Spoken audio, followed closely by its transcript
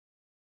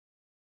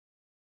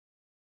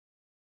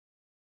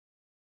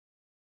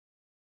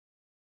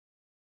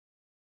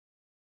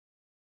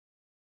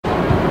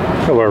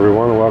Hello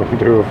everyone, and welcome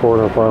to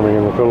Foreigner Farming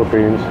in the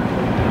Philippines.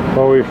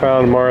 Well, we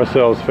found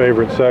Marcel's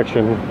favorite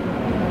section.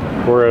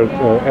 We're at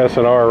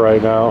S&R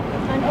right now.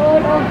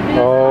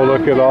 Oh,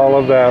 look at all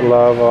of that,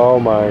 love. Oh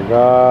my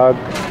God.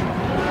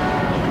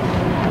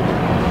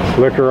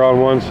 Liquor on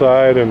one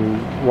side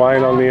and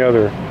wine on the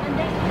other.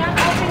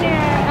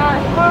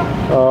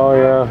 Oh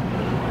yeah.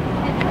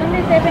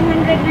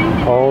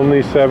 It's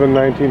only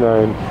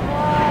 $7.99.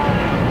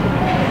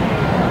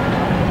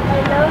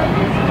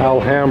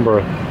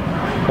 Alhambra.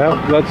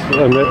 That's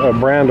a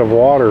brand of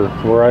water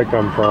where I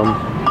come from.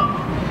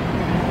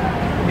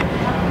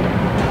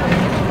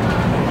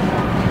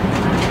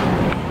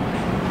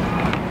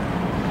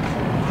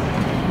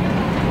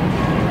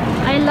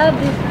 I love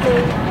this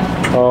place.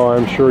 Oh,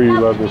 I'm sure you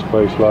love this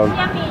place, love.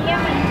 Yummy,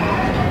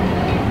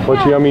 yummy.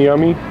 What's yummy,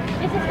 yummy?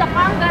 This is the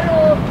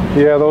kangaroo.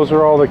 Yeah, those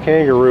are all the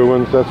kangaroo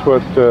ones. That's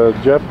what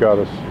Jeff got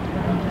us.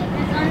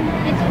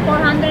 It's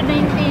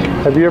 419.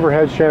 Have you ever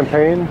had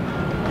champagne?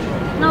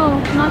 No,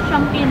 no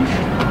champagne.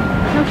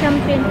 No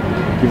champagne.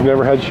 You've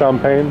never had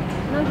champagne?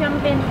 No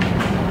champagne.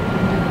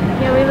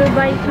 Yeah, we will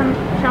buy some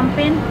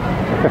champagne.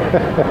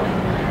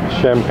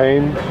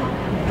 Champagne?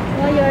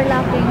 Why you're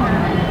laughing,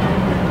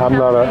 huh? I'm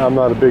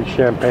not a big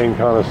champagne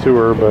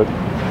connoisseur, but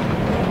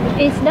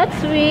is that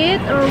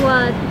sweet or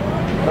what?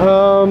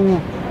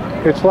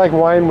 it's like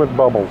wine with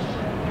bubbles.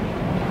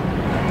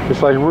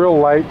 It's like real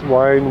light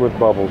wine with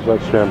bubbles.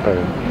 That's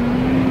champagne.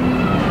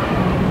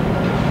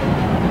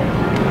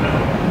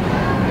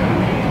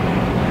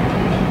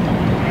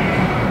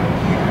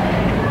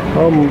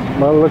 Oh,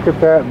 look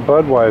at that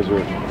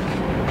Budweiser.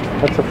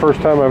 That's the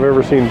first time I've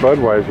ever seen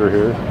Budweiser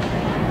here.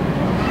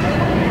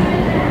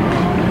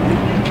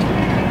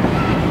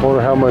 I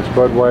wonder how much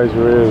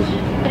Budweiser is.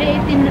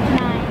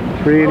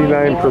 $3.89.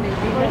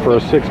 $3.89 for a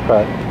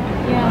 6-pack.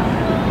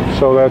 Yeah.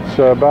 So that's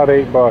about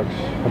 $8.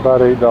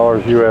 About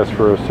 $8 US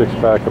for a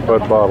 6-pack of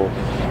Bud bottles.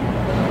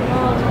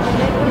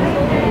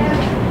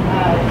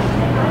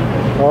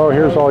 Oh,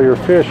 here's all your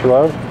fish,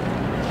 love.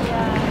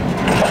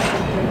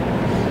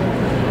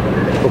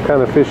 What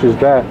kind of fish is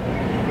that?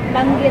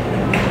 Langgit.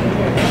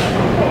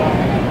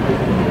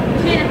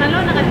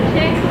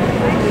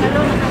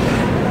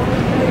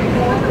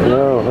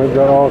 No, they've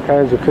got all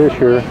kinds of fish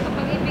here.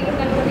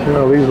 You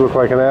know, these look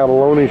like an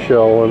abalone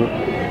shell,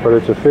 but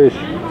it's a fish. I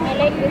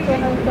like this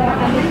one also,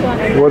 and this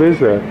one. What is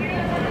that?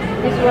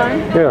 This one?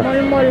 Yeah.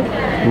 Mulmul.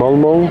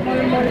 Mulmul?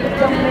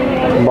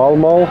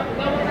 Mulmul?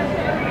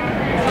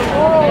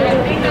 Oh,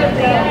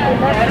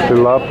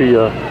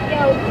 Tilapia.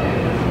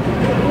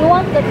 you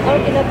want that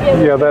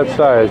tilapia? Yeah, that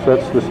size.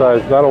 That's the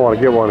size. I don't want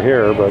to get one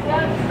here, but...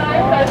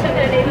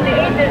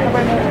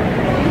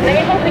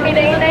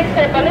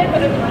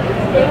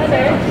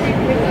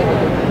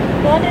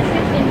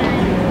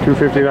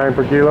 $2.59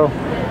 per kilo.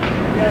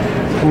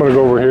 I'm going to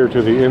go over here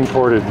to the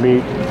imported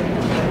meat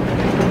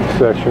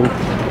section.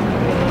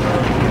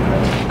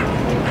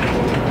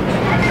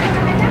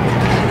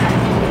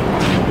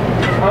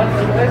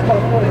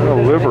 Oh,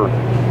 liver.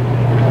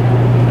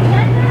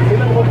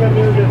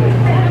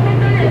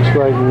 Looks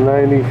like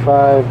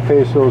 95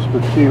 pesos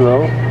per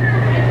kilo.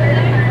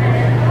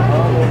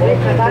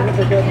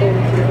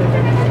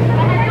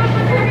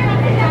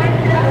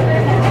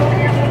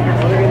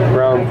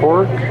 Ground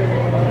pork.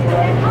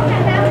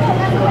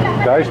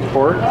 Diced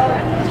pork.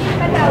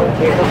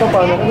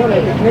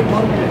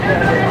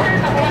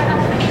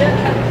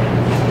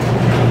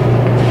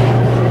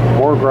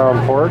 More ground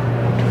pork.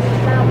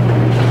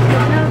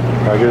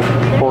 I guess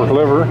pork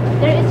liver.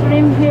 There is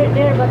rim here,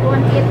 there, but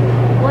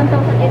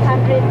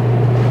 1,800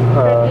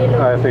 per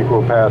kilo. I think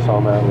we'll pass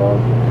on that,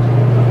 love.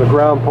 The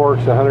ground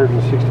pork's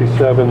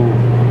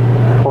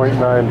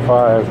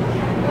 167.95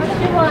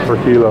 per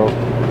kilo.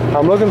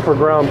 I'm looking for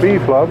ground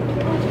beef, love.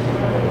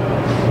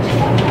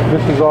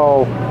 This is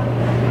all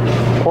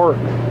pork.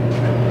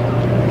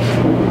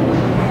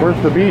 Where's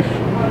the beef?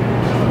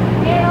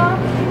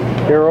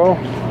 Hero?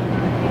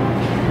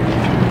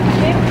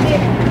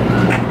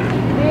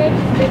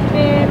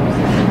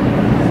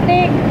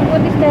 Steak,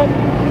 what is that?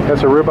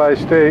 That's a ribeye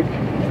steak.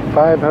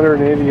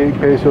 588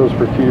 pesos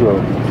per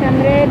kilo.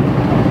 600.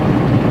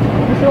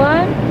 This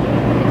one?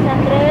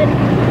 600.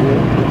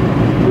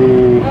 The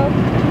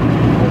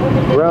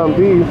ground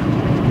beef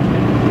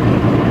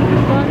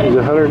is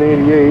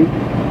 188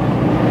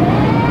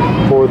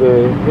 for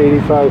the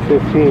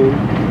 85.15.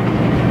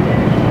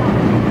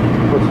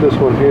 What's this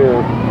one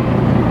here?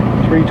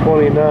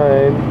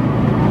 329.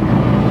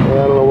 I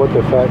don't know what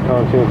the fat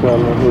content is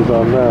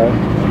on that.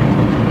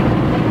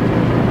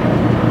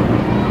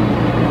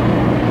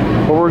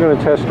 But we're going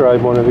to test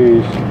drive one of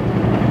these.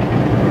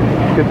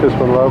 Get this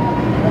one, love.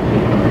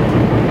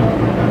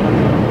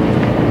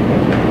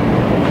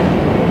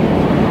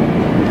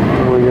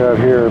 What we got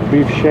here?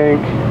 Beef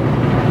shank,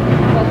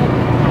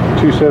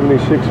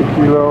 $2.76 a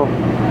kilo.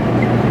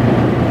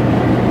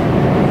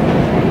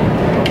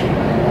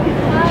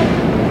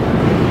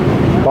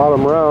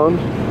 Bottom round,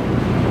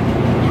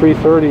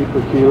 $3.30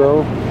 per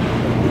kilo.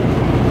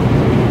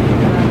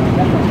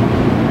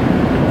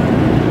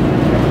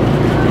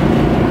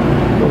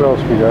 What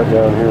else we got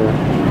down here?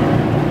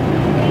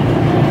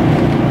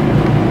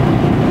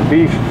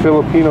 Beef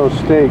Filipino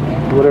steak,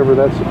 whatever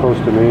that's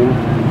supposed to mean.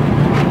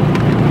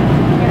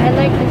 Yeah, I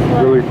like this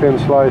one. Really thin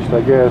sliced,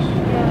 I guess.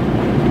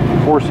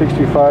 Yeah.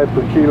 $4.65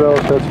 per kilo,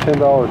 so that's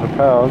 $10 a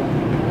pound,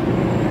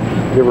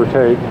 give or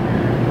take.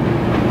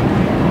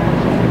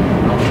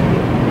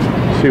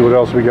 See what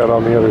else we got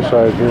on the other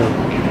side here.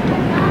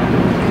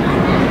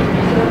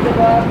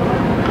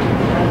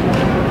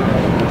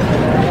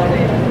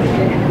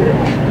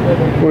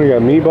 What do we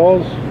got?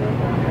 Meatballs?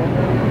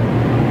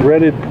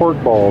 Breaded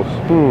pork balls.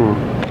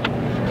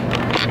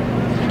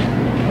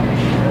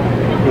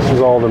 This is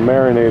all the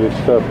marinated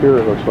stuff here,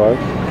 it looks like.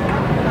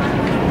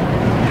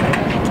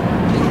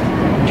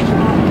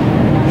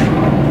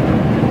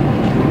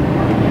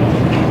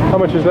 How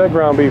much is that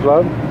ground beef,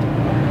 love?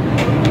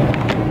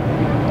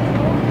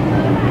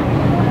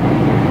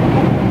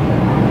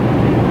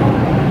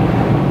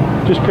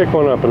 Just pick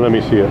one up and let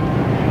me see it.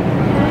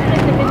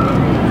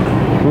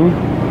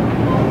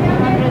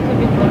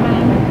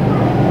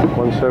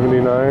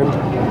 179.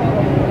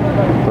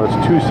 No, it's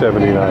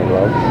 279,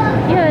 love.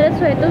 Yeah,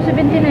 that's right.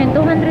 279.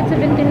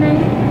 279.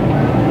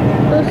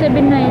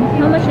 279.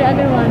 How much the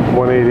other one?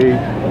 188.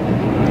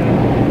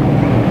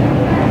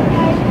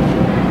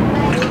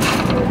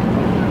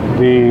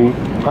 The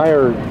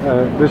higher,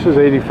 this is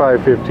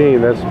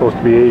 85.15. That's supposed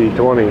to be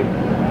 80.20.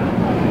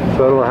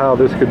 So I don't know how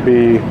this could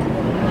be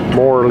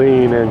more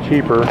lean and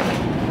cheaper,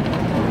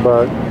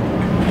 but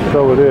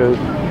so it is.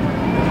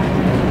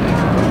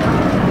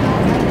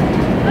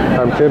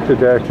 I'm tempted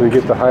to actually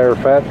get the higher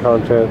fat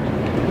content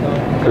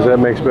because that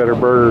makes better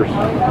burgers.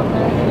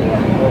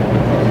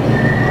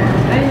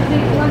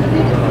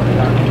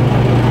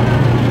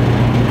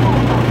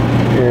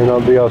 And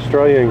the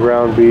Australian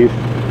ground beef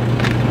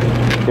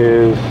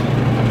is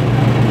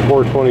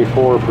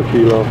 $4.24 per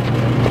kilo.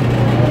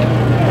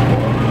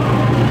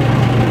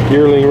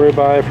 Yearling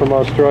ribeye from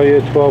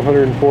Australia,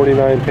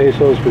 1,249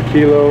 pesos per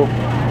kilo.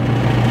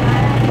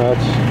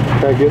 That's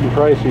kind of getting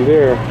pricey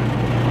there.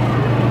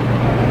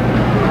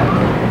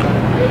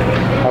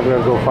 I'm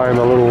gonna go find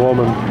the little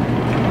woman.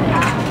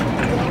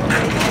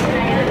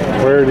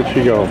 Where did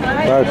she go?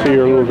 I see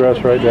her little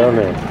dress right down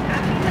there.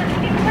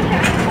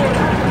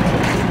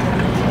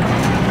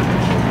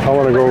 I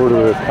want to go over to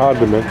the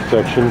condiment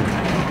section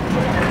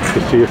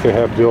to see if they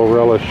have dill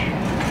relish.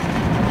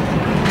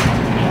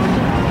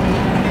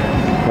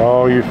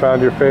 Oh, you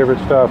found your favorite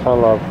stuff, huh,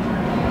 love?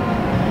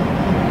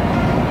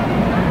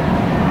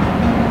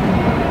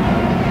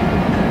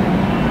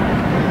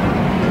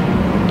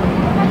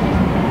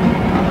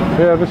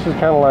 Yeah, this is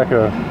kind of like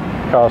a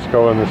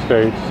Costco in the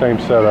States, same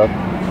setup.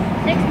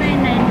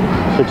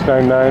 $6.99.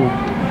 $6.99.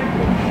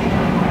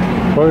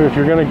 Well, if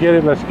you're going to get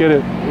it, let's get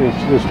it.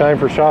 It's time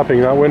for shopping,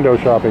 not window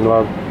shopping,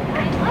 love.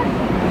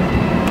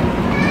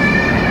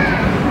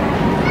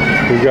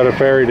 We've got a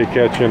ferry to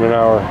catch in an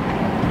hour.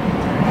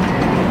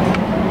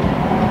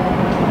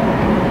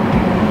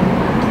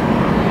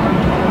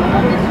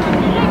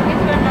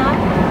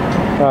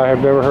 I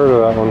have never heard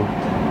of that one.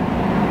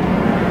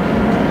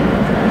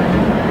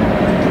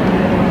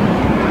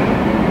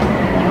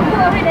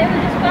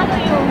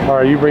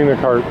 Alright, you bring the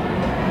cart.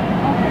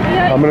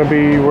 I'm going to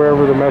be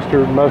wherever the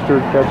mustard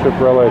ketchup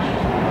relish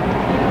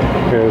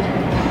is.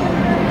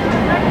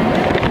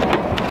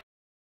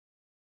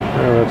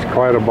 Yeah, that's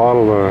quite a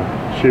bottle of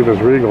Chivas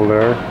Regal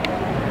there.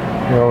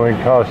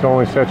 It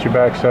only sets you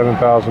back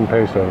 7,000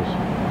 pesos.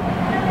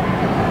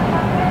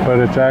 But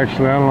it's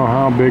actually, I don't know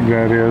how big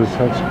that is.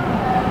 That's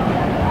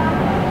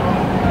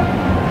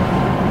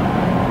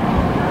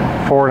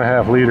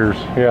 4.5 liters.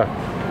 Yeah.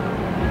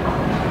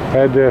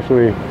 That'd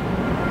definitely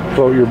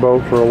float your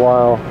boat for a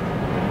while.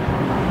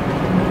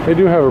 They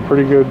do have a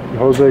pretty good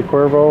Jose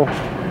Cuervo.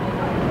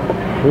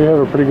 We have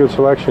a pretty good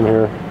selection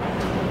here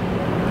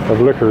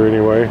of liquor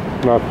anyway.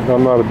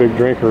 I'm not a big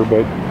drinker,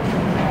 but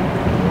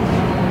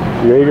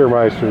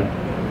Jägermeister.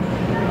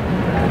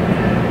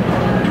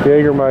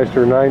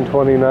 Jägermeister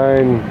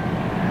 $9.29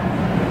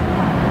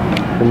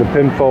 and the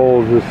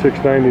pinfolds is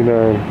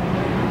 $6.99.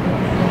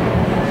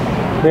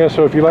 Yeah,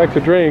 so if you like to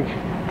drink, I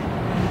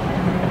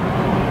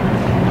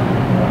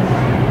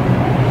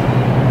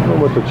don't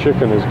know what the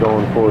chicken is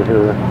going for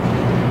here.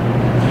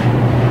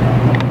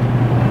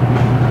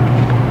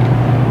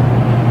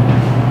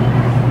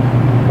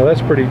 Well,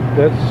 that's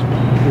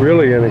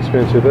really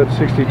inexpensive. That's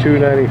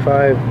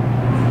 $62.95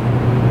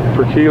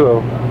 per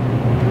kilo.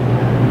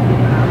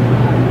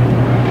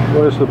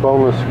 What is the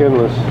boneless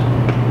skinless?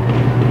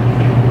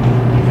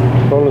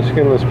 Boneless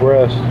skinless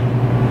breast,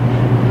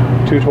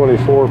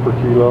 $2.24 per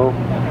kilo.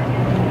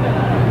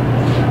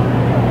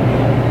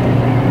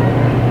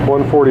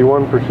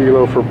 $1.41 per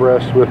kilo for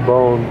breast with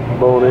bone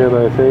in,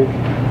 I think.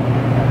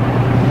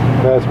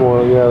 That's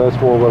more, yeah, that's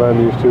more what I'm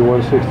used to.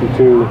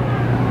 $1.62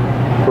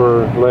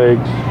 for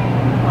legs.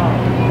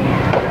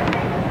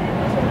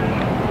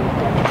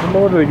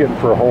 What are they getting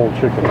for a whole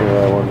chicken here,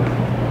 I wonder?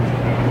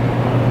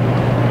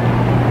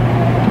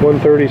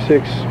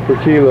 $1.36 per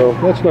kilo.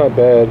 That's not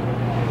bad.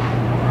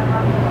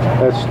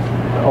 That's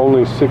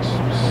only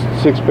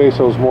 6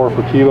 pesos more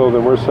per kilo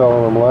than we're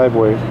selling them live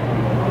weight.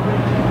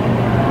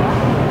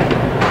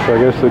 So I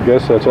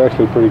guess that's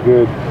actually pretty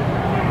good.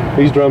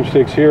 These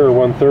drumsticks here are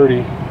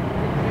 130.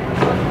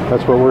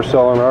 That's what we're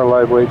selling our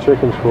live weight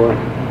chickens for.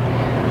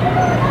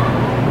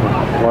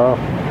 Wow.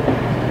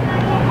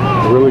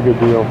 A really good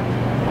deal.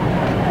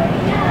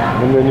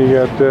 And then you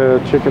got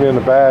chicken in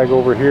a bag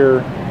over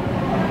here.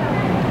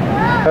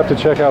 Have to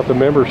check out the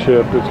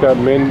membership. It's got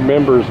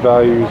members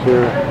values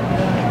here.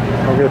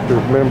 I guess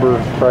there's member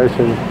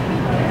pricing.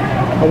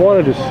 I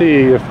wanted to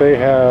see if they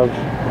have,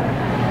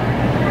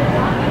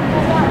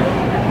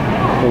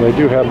 and they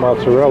do have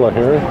mozzarella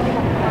here.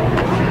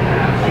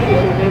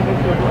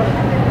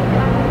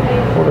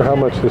 I wonder how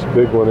much this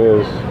big one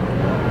is.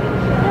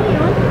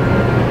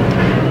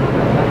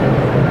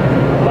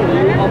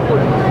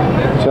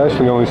 It's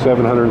actually only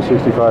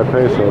 765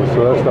 pesos,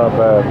 so that's not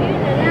bad.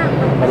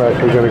 I'm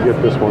actually going to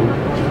get this one.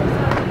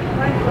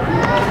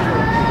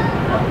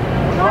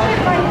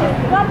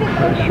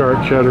 That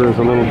sharp cheddar is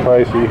a little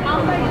pricey.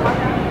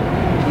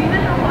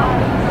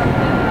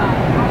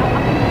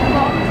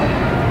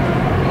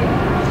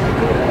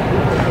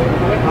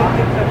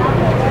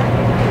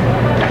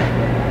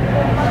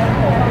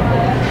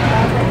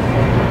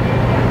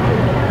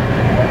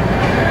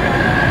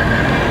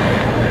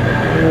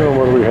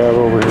 What do we have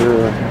over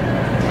here?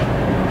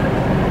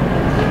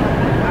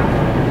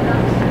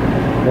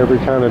 Every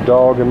kind of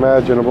dog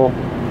imaginable.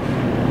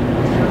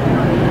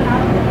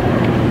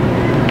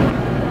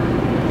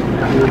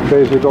 Your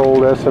basic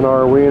old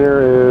S&R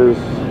wiener is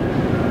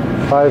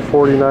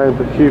 $5.49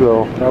 per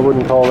kilo. I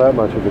wouldn't call that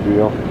much of a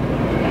deal.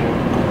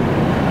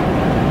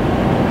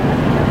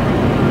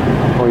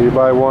 Well, you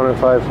buy one at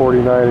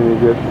 $5.49 and you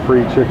get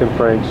free chicken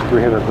franks,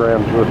 300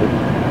 grams with it.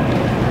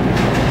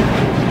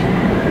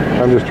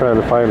 I'm just trying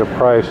to find a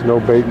price, no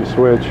bait and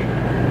switch.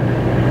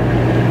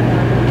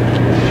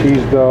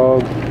 Cheese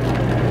dog.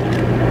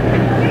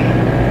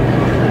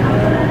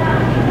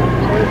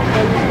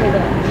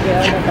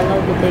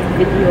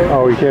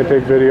 Oh, you can't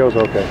take videos?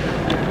 Okay.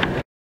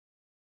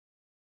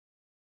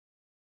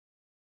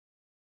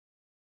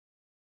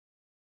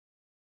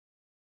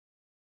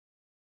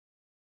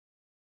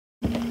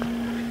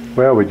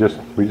 Well, we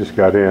just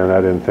got in. I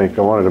didn't think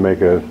I wanted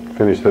to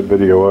finish that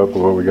video up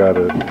with what we got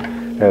at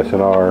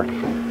S&R.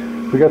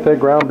 We got that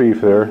ground beef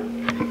there.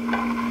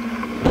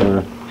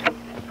 The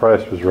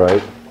price was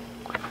right.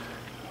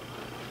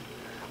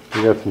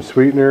 We got some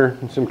sweetener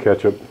and some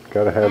ketchup.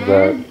 Gotta have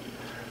that.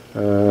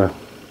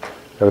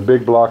 Got a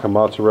big block of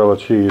mozzarella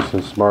cheese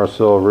since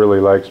Marcel really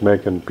likes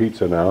making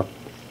pizza now.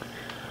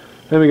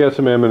 Then we got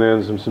some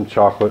M&Ms and some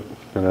chocolate,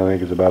 and I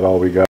think it's about all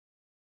we got.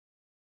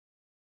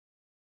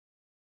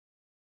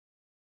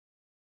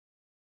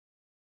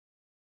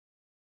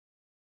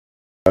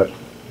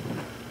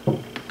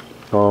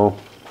 Oh,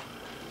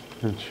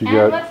 and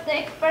what's the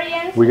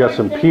experience? We got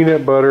some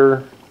peanut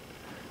butter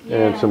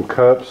and some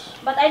cups.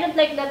 But I don't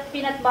like that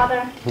peanut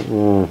butter.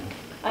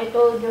 I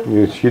told you.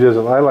 Yeah, she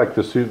doesn't. I like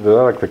the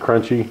I like the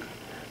crunchy.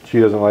 She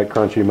doesn't like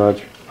crunchy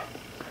much.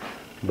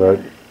 But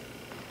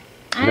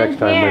and next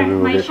time maybe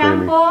we'll get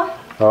shampoo. Creamy.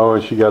 Oh,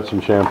 and she got some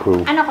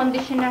shampoo. And a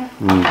conditioner.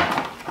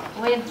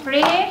 With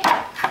free,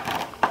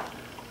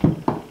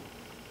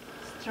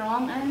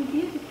 strong and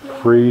beautiful.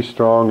 Free,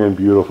 strong, and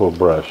beautiful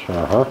brush.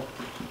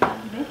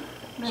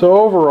 So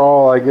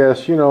overall, I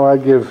guess, you know,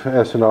 I'd give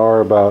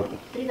S&R about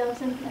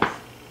 3,000 plus.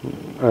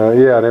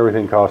 Yeah, and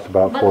everything costs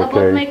about 4K. But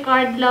about my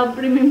card, love,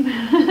 remember?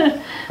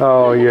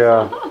 Oh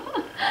yeah,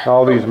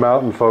 all these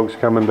mountain folks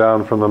coming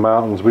down from the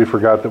mountains. We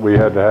forgot that we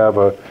had to have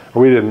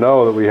we didn't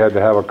know that we had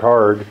to have a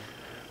card.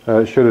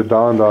 It should have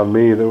dawned on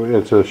me that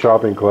it's a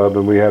shopping club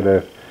and we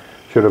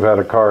should have had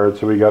a card.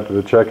 So we got to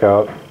the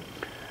checkout,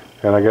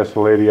 and I guess the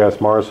lady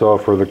asked Marcel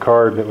for the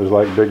card, and it was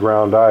like big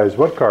round eyes.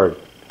 What card?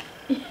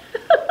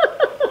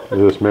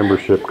 This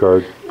membership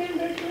card.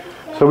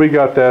 So we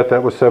got that.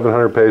 That was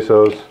 700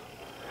 pesos.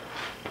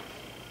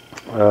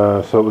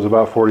 So it was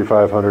about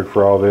 4,500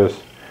 for all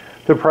this.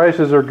 The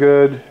prices are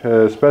good,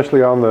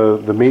 especially on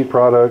the meat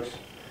products.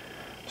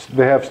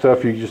 They have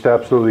stuff you just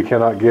absolutely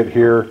cannot get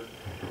here.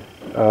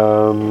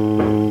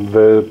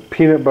 The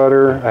peanut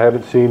butter, I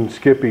haven't seen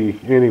Skippy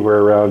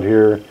anywhere around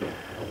here.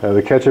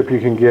 The ketchup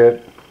you can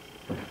get.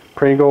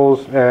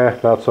 Pringles,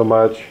 not so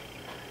much.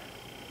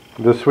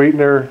 The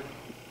sweetener,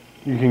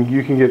 you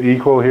can get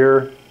Equal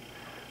here,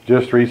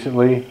 just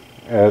recently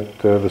at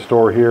the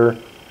store here.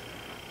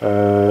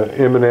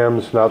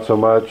 M&M's, not so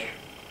much.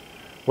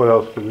 What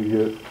else did we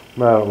get?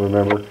 I don't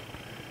remember.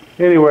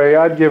 Anyway,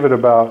 I'd give it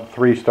about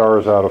 3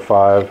 stars out of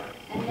 5,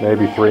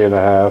 maybe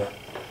 3.5.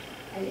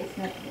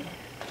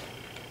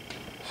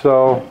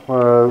 So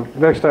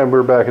next time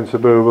we're back in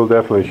Cebu, we'll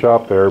definitely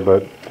shop there.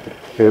 But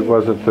it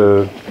wasn't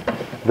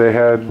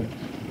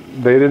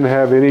they didn't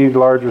have any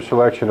larger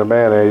selection of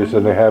mayonnaise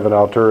than they have in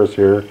Alturas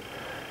here.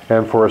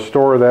 And for a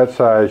store that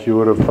size, you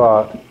would have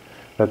thought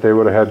that they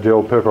would have had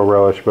dill pickle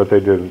relish, but they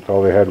didn't.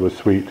 All they had was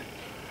sweet.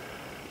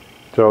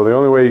 So the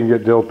only way you can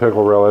get dill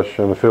pickle relish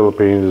in the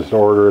Philippines is to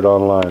order it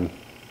online.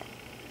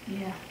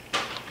 Yeah.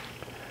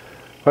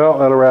 Well,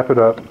 that'll wrap it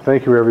up.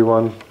 Thank you,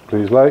 everyone.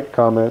 Please like,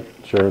 comment,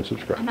 share, and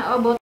subscribe.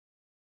 Naabot